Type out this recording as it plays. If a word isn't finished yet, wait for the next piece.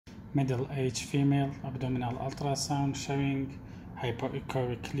middle-aged female abdominal ultrasound showing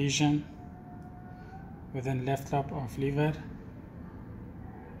hypoechoic lesion within left lobe of liver.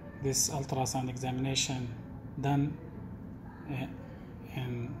 This ultrasound examination done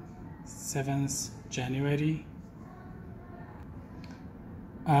in 7th January.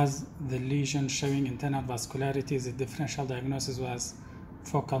 As the lesion showing internal vascularity, the differential diagnosis was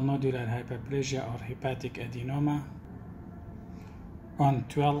focal nodular hyperplasia or hepatic adenoma. On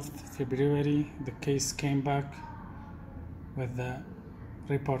 12th February, the case came back with the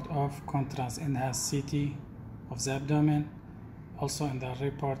report of contrast enhanced CT of the abdomen. Also in the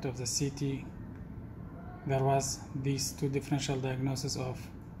report of the CT, there was these two differential diagnoses of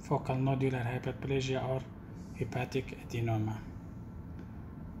focal nodular hyperplasia or hepatic adenoma.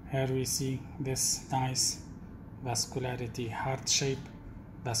 Here we see this nice vascularity, heart-shaped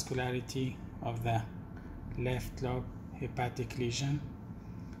vascularity of the left lobe hepatic lesion.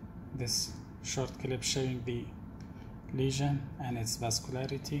 This short clip showing the lesion and its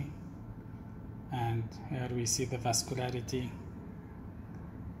vascularity, and here we see the vascularity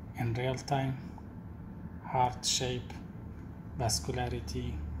in real time, heart-shaped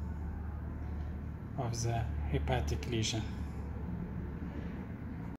vascularity of the hepatic lesion.